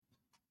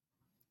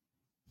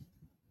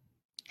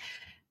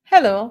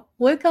Hello,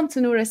 welcome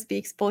to Noura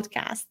Speaks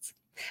podcast.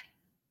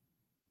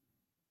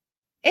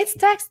 It's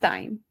tax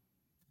time.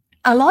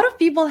 A lot of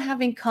people have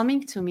been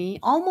coming to me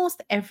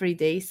almost every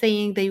day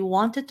saying they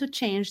wanted to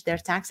change their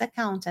tax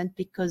accountant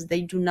because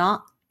they do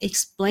not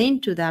explain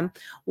to them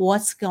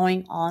what's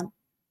going on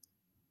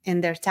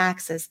in their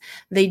taxes.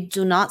 They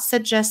do not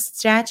suggest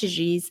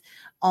strategies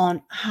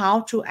on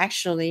how to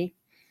actually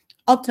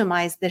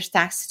optimize their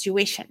tax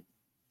situation.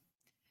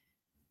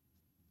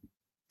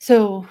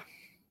 So,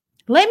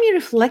 let me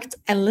reflect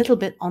a little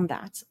bit on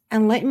that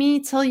and let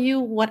me tell you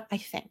what I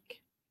think.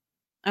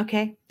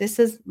 Okay, this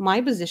is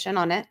my position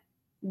on it,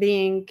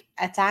 being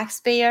a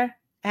taxpayer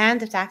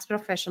and a tax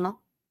professional.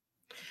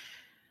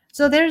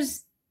 So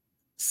there's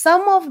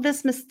some of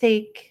this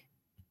mistake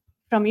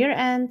from your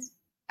end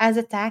as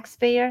a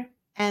taxpayer,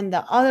 and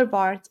the other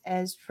part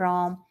is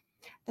from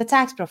the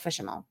tax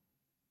professional.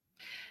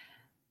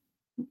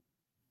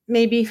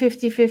 Maybe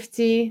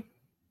 50-50.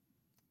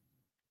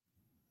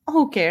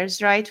 Who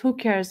cares, right? Who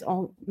cares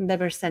on the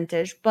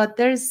percentage? But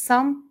there's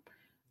some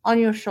on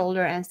your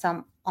shoulder and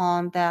some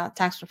on the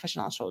tax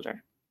professional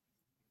shoulder.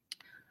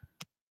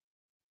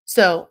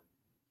 So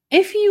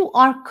if you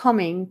are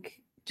coming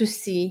to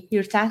see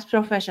your tax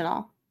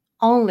professional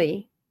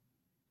only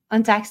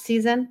on tax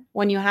season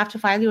when you have to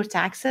file your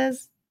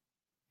taxes,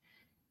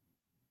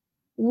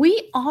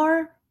 we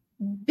are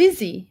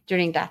busy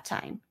during that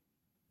time.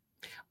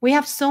 We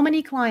have so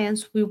many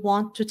clients we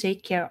want to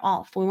take care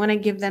of. We want to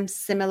give them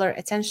similar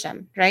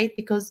attention, right?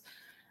 Because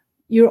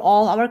you're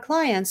all our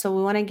clients, so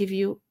we want to give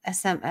you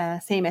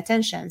same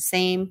attention,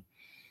 same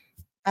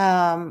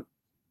um,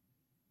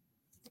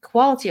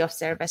 quality of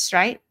service,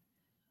 right?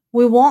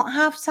 We won't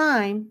have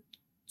time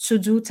to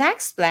do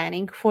tax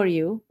planning for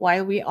you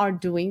while we are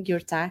doing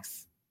your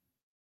tax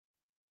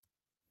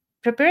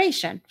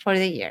preparation for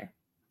the year.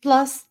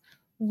 Plus,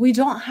 we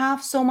don't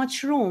have so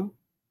much room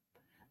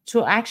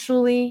to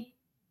actually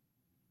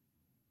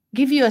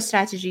give you a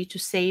strategy to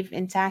save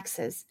in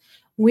taxes.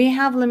 We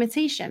have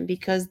limitation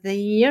because the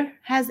year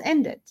has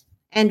ended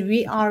and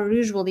we are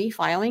usually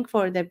filing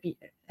for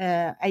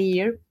a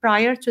year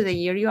prior to the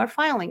year you are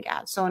filing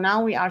at. So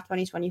now we are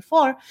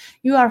 2024,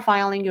 you are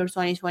filing your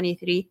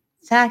 2023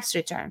 tax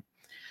return.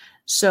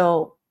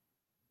 So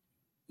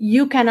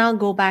you cannot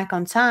go back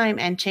on time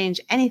and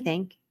change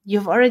anything.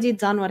 You've already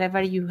done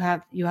whatever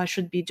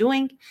should be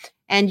doing,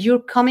 and you're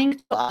coming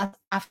to us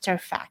after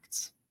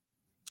fact.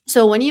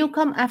 So when you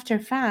come after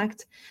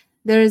fact,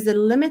 there is a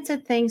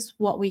limited things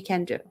what we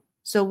can do.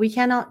 So we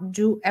cannot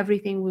do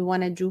everything we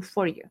want to do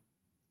for you.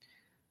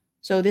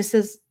 So this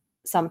is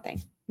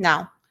something.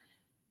 Now,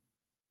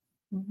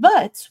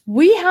 but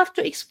we have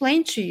to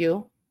explain to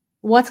you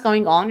what's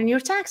going on in your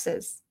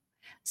taxes.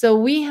 So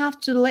we have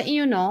to let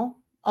you know,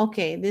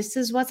 okay, this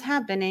is what's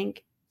happening,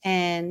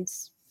 and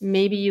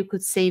maybe you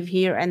could save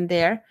here and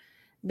there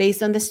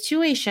based on the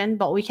situation,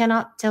 but we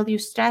cannot tell you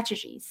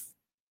strategies.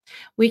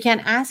 We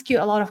can ask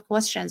you a lot of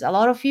questions. A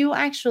lot of you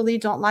actually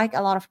don't like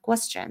a lot of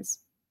questions.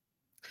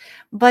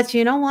 But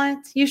you know what?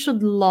 You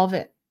should love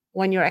it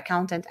when your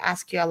accountant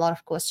asks you a lot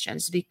of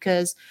questions,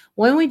 because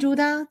when we do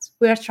that,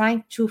 we are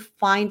trying to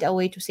find a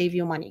way to save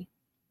you money.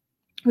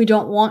 We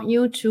don't want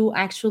you to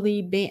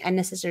actually pay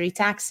unnecessary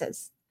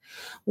taxes.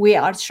 We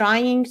are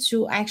trying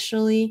to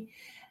actually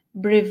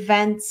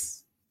prevent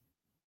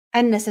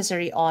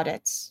unnecessary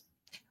audits.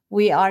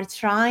 We are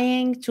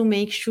trying to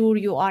make sure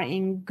you are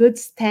in good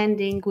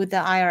standing with the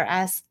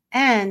IRS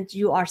and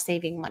you are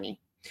saving money.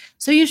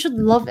 So you should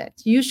love it.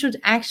 You should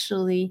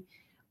actually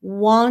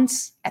want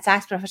a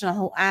tax professional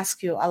who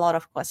asks you a lot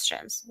of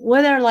questions,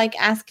 whether like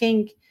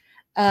asking,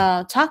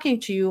 talking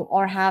to you,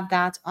 or have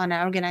that on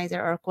an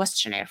organizer or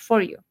questionnaire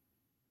for you.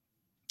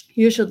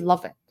 You should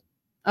love it.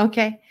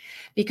 Okay.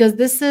 Because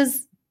this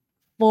is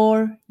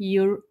for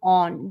your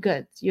own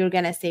good. You're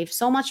going to save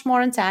so much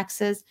more in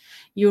taxes.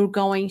 You're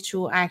going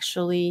to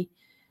actually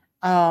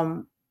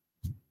um,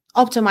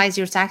 optimize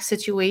your tax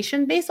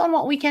situation based on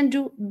what we can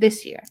do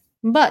this year.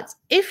 But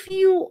if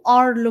you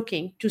are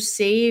looking to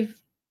save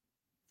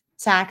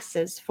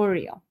taxes for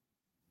real,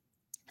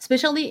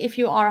 especially if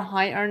you are a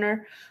high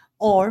earner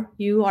or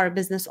you are a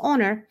business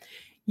owner,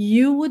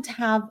 you would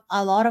have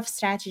a lot of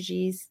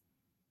strategies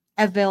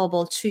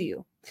available to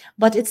you.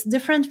 But it's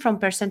different from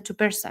person to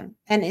person,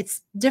 and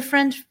it's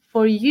different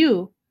for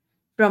you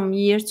from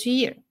year to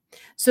year.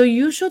 So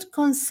you should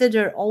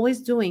consider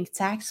always doing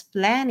tax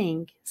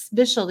planning,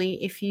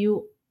 especially if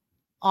you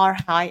are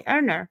high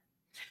earner.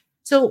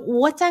 So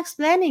what tax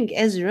planning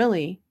is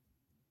really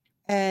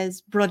is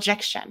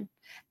projection,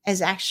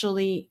 is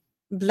actually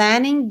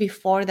planning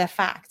before the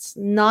facts,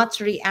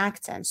 not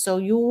reacting. So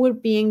you were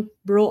being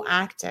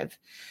proactive.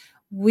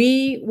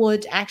 We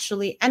would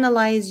actually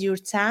analyze your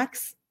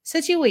tax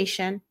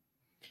situation,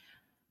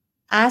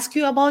 ask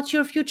you about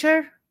your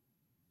future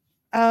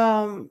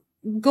um,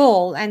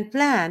 goal and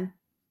plan,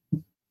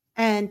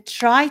 and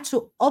try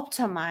to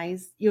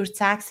optimize your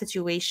tax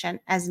situation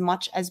as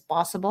much as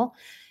possible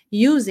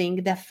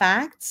using the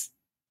facts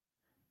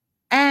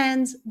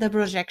and the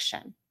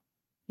projection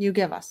you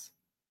give us.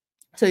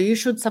 So you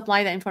should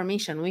supply the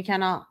information. We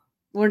cannot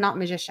We're not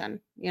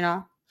magician, you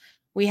know.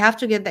 We have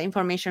to get the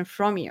information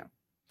from you.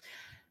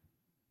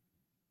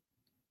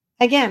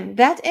 Again,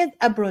 that is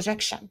a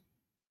projection,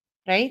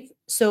 right?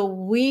 So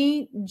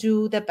we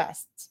do the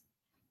best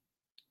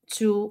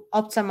to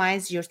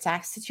optimize your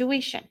tax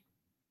situation.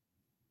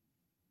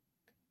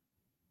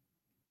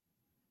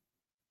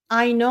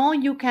 I know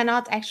you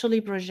cannot actually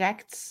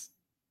project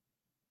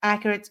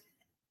accurate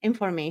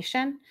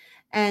information,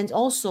 and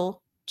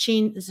also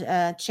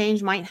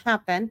change might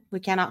happen. We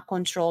cannot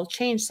control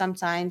change.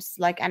 Sometimes,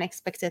 like,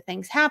 unexpected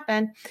things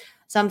happen.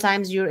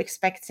 Sometimes you're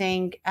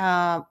expecting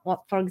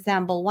for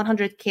example,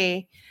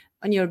 100K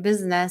on your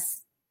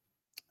business,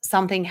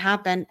 something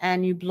happened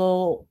and you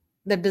blow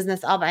the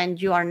business up and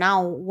you are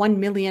now $1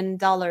 million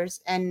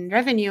in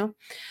revenue.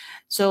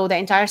 So the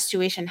entire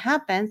situation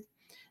happens.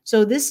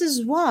 So this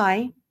is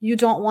why you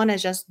don't want to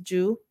just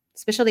do,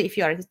 especially if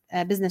you are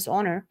a business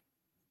owner,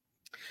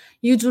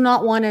 you do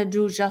not want to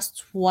do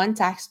just one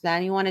tax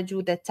plan. You want to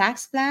do the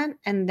tax plan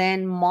and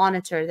then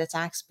monitor the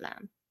tax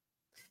plan.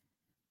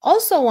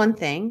 Also, one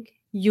thing,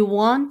 you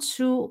want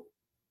to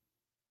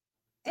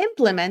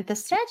implement the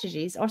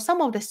strategies or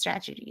some of the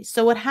strategies.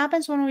 So what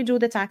happens when we do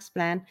the tax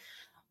plan?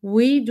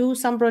 We do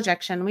some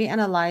projection, we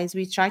analyze,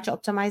 we try to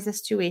optimize the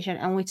situation,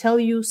 and we tell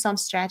you some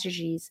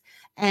strategies,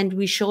 and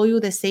we show you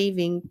the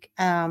saving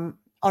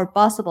or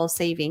possible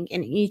saving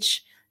in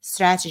each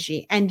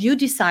strategy, and you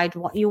decide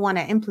what you want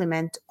to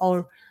implement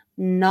or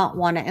not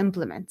want to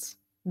implement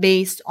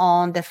based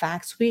on the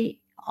facts we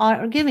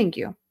are giving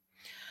you.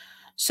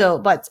 So,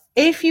 but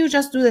if you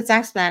just do the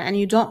tax plan and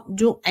you don't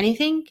do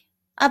anything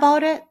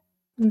about it,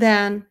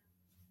 then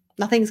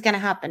nothing's going to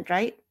happen,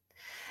 right?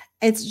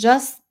 It's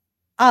just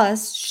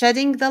us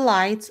shedding the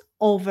light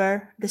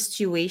over the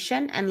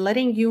situation and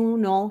letting you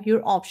know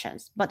your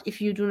options. But if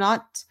you do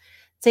not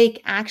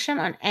take action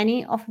on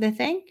any of the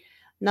thing,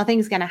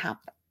 nothing's going to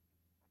happen.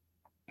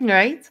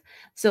 Right?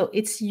 So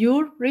it's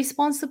your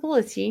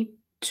responsibility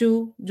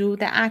to do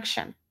the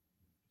action.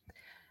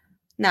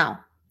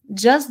 Now,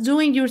 just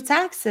doing your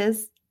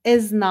taxes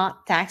is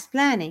not tax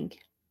planning.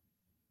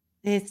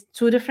 It's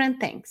two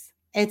different things.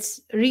 It's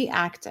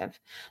reactive.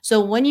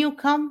 So when you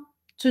come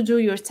to do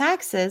your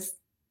taxes,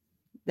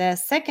 the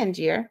second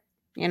year,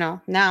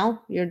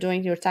 now you're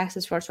doing your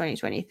taxes for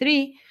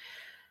 2023,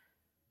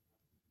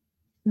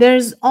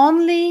 there's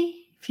only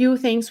few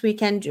things we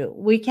can do.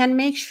 We can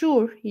make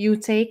sure you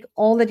take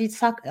all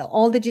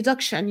the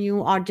deduction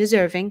you are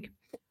deserving.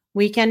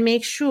 We can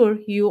make sure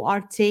you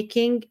are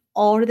taking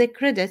all the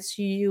credits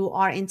you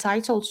are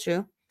entitled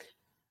to.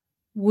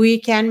 We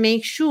can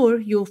make sure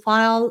you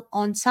file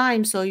on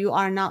time so you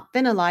are not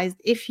penalized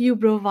if you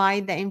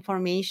provide the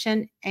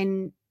information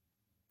in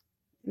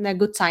a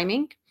good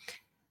timing.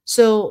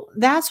 So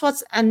that's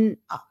what's in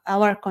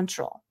our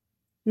control,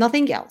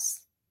 nothing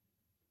else.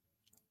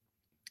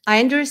 I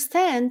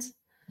understand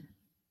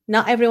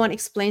not everyone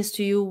explains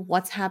to you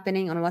what's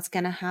happening and what's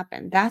going to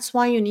happen. That's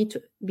why you need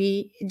to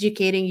be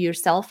educating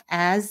yourself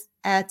as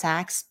a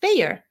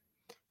taxpayer.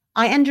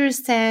 I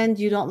understand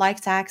you don't like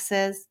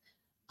taxes.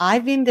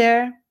 I've been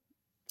there.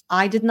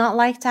 I did not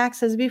like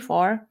taxes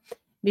before.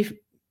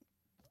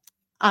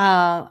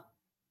 Uh,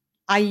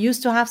 I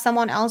used to have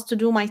someone else to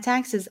do my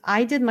taxes.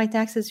 I did my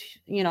taxes,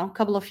 a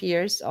couple of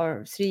years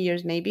or 3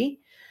 years maybe.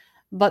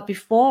 But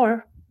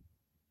before,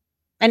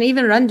 and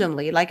even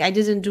randomly, like, I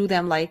didn't do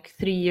them like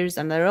 3 years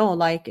in a row.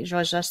 Like, it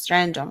was just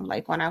random.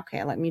 Like, when,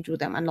 okay, let me do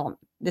them alone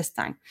this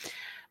time.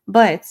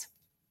 But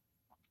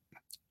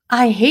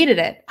I hated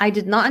it. I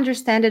did not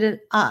understand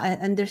it.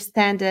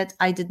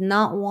 I did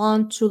not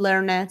want to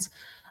learn it.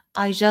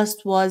 I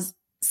just was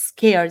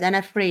scared and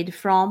afraid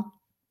from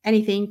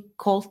anything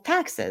called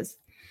taxes.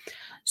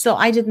 So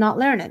I did not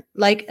learn it.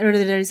 Like,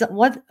 there's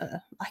what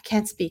I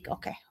can't speak.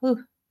 Okay,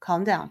 ooh,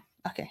 calm down.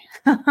 Okay,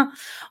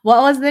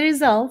 what was the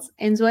result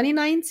in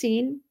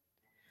 2019?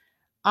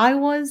 I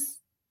was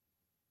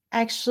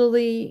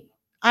actually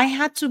I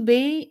had to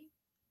pay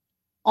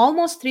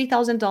almost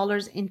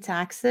 $3,000 in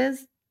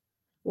taxes,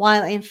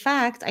 while in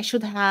fact I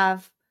should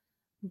have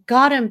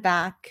gotten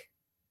back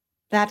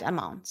that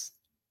amount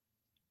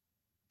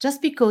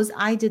just because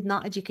I did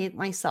not educate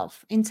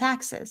myself in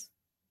taxes.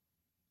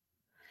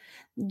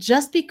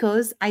 Just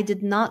because I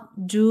did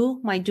not do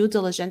my due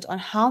diligence on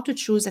how to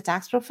choose a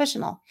tax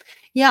professional.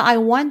 Yeah, I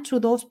went to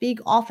those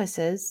big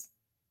offices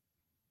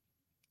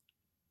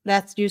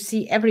that you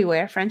see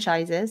everywhere,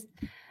 franchises,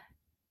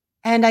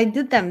 and I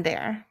did them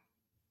there.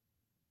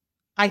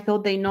 I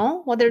thought they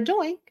know what they're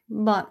doing,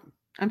 but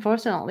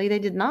unfortunately, they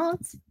did not.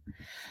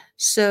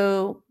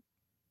 So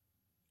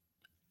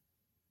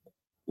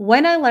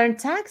when I learned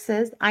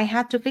taxes, I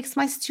had to fix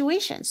my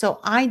situation. So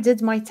I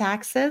did my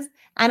taxes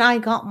and I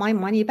got my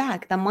money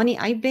back, the money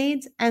I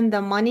paid and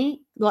the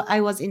money what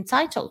I was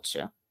entitled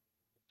to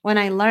when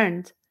I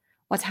learned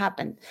what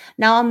happened.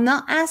 Now, I'm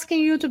not asking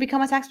you to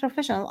become a tax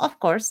professional, of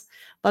course,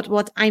 but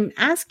what I'm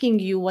asking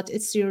you, what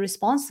it's your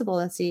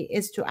responsibility,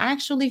 is to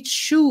actually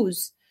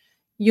choose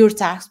your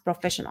tax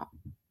professional.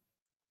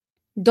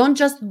 Don't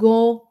just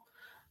go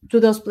to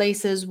those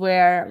places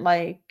where,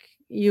 like,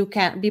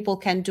 people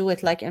can do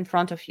it like in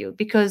front of you,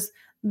 because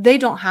they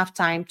don't have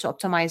time to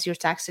optimize your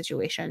tax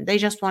situation. They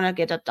just want to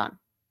get it done.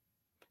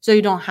 So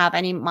you don't have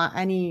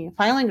any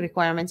filing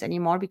requirements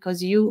anymore,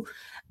 because you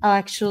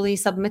actually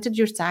submitted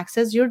your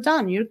taxes. You're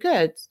done. You're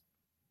good.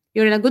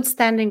 You're in a good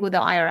standing with the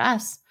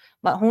IRS.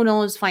 But who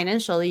knows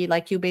financially,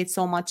 like you paid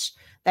so much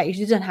that you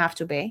didn't have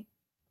to pay,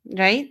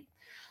 right?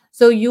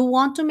 So you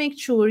want to make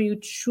sure you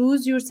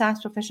choose your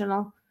tax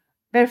professional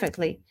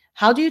perfectly.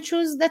 How do you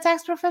choose the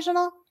tax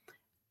professional?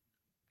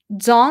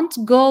 Don't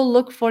go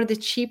look for the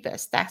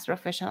cheapest tax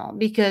professional,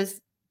 because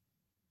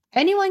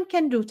anyone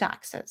can do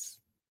taxes.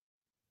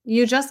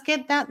 You just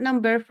get that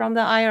number from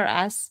the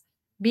IRS,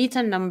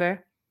 beaten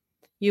number.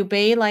 You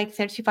pay like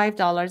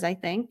 $35, I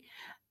think,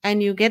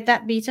 and you get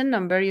that beaten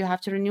number. You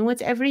have to renew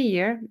it every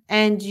year,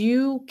 and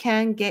you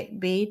can get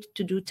paid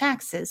to do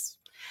taxes.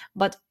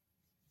 But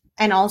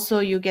and also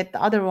you get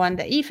the other one,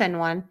 the EFIN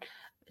one,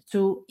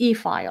 to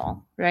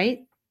e-file, right?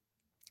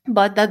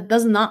 But that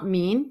does not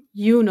mean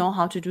you know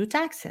how to do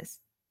taxes.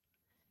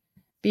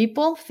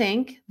 People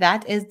think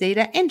that is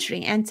data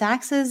entry, and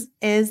taxes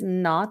is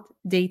not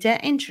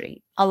data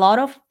entry. A lot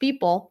of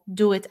people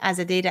do it as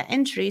a data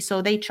entry,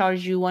 so they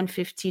charge you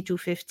 150,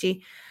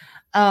 250,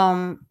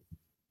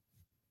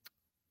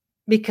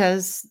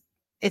 because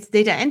it's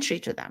data entry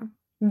to them.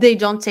 They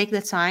don't take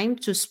the time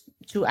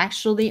to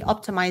actually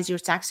optimize your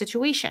tax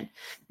situation.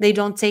 They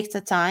don't take the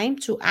time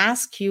to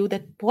ask you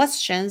the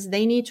questions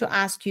they need to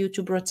ask you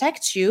to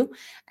protect you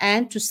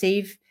and to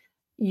save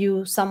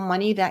you some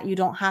money that you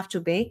don't have to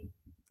pay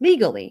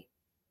legally.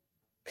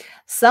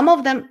 Some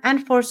of them,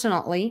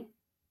 unfortunately,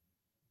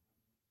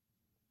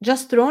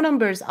 just throw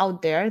numbers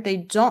out there. They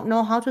don't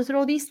know how to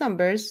throw these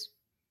numbers.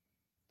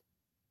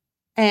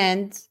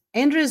 And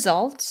in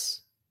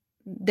results,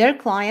 their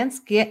clients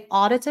get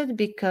audited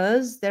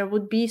because there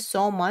would be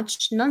so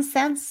much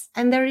nonsense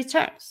in their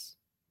returns.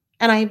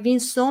 And I've been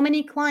so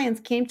many clients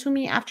came to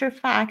me after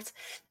fact.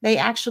 They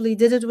actually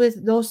did it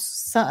with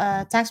those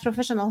tax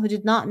professional who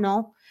did not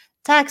know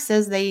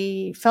taxes.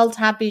 They felt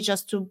happy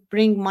just to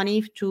bring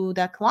money to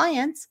the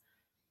clients,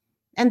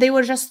 and they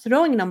were just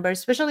throwing numbers,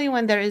 especially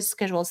when there is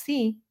Schedule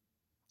C,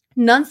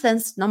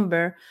 nonsense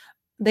number.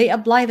 They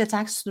apply the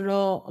tax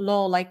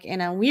law like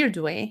in a weird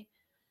way,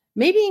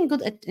 maybe in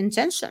good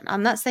intention.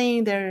 I'm not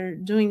saying they're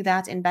doing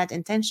that in bad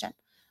intention,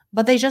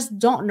 but they just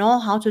don't know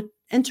how to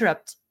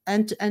interrupt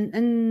and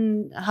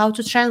how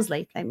to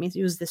translate. Let me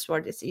use this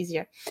word, it's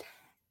easier.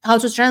 How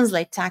to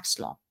translate tax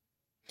law.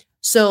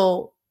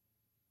 So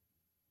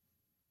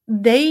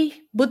they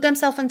put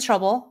themselves in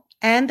trouble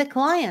and the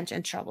client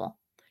in trouble.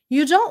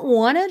 You don't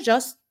want to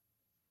just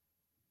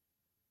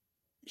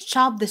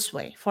shop this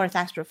way for a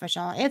tax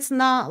professional. It's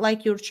not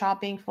like you're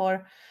shopping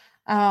for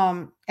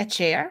a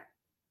chair.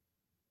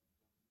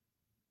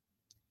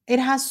 It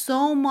has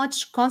so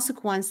much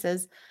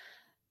consequences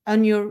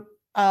on your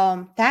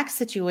tax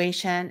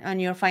situation,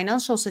 on your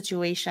financial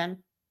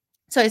situation.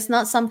 So it's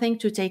not something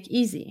to take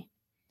easy.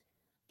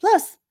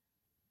 Plus,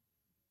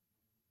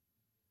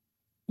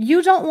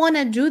 you don't want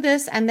to do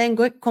this and then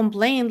go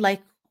complain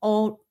like,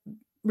 oh,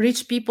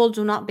 rich people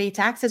do not pay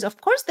taxes. Of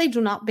course, they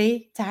do not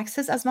pay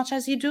taxes as much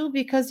as you do,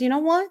 because you know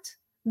what?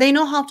 They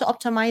know how to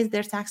optimize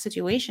their tax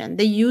situation.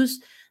 They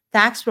use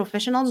tax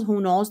professionals who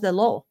knows the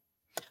law,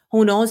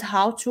 who knows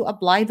how to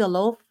apply the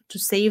law to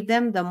save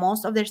them the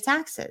most of their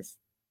taxes.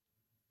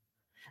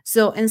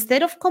 So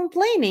instead of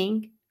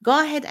complaining,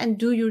 go ahead and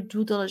do your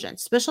due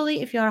diligence,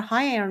 especially if you are a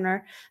high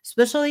earner,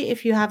 especially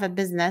if you have a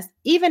business.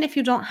 Even if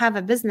you don't have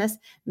a business,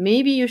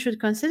 maybe you should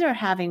consider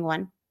having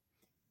one,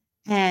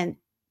 and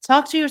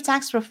talk to your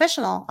tax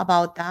professional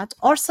about that,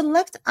 or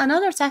select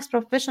another tax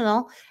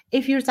professional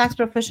if your tax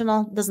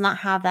professional does not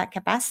have that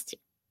capacity.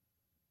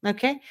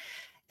 Okay?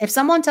 If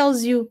someone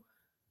tells you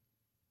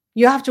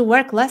you have to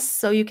work less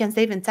so you can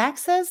save in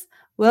taxes,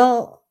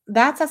 well,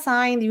 that's a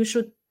sign you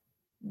should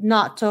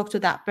not talk to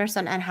that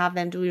person and have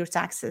them do your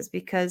taxes,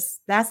 because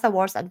that's the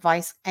worst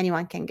advice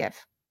anyone can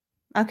give.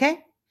 Okay?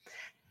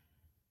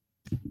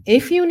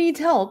 If you need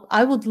help,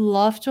 I would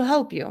love to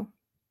help you.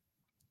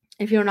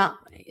 If you're not,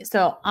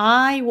 so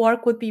I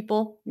work with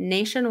people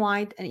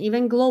nationwide and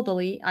even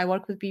globally. I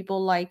work with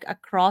people like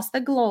across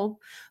the globe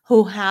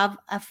who have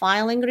a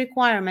filing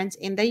requirement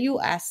in the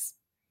US.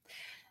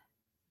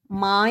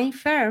 My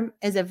firm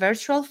is a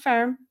virtual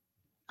firm.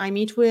 I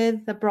meet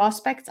with the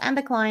prospects and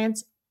the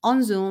clients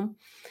on Zoom,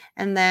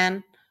 and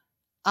then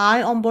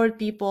I onboard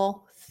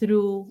people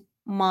through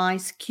my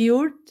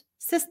secured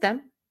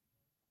system,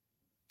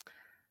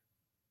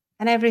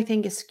 and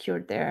everything is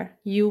secured there.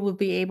 You will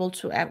be able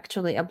to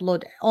actually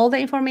upload all the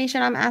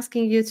information I'm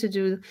asking you to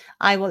do.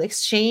 I will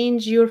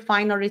exchange your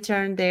final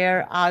return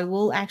there. I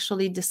will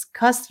actually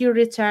discuss your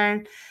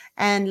return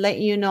and let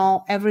you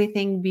know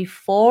everything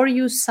before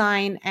you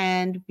sign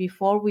and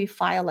before we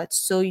file it,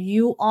 so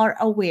you are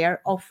aware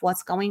of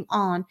what's going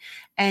on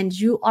and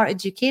you are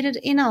educated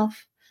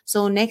enough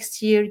so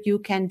next year you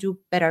can do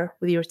better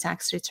with your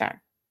tax return.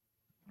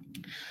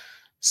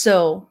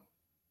 So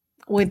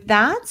with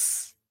that,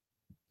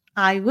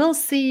 I will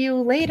see you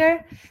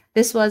later.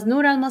 This was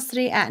Noura Al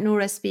Masri at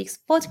Noura Speaks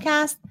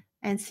podcast,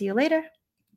 and see you later.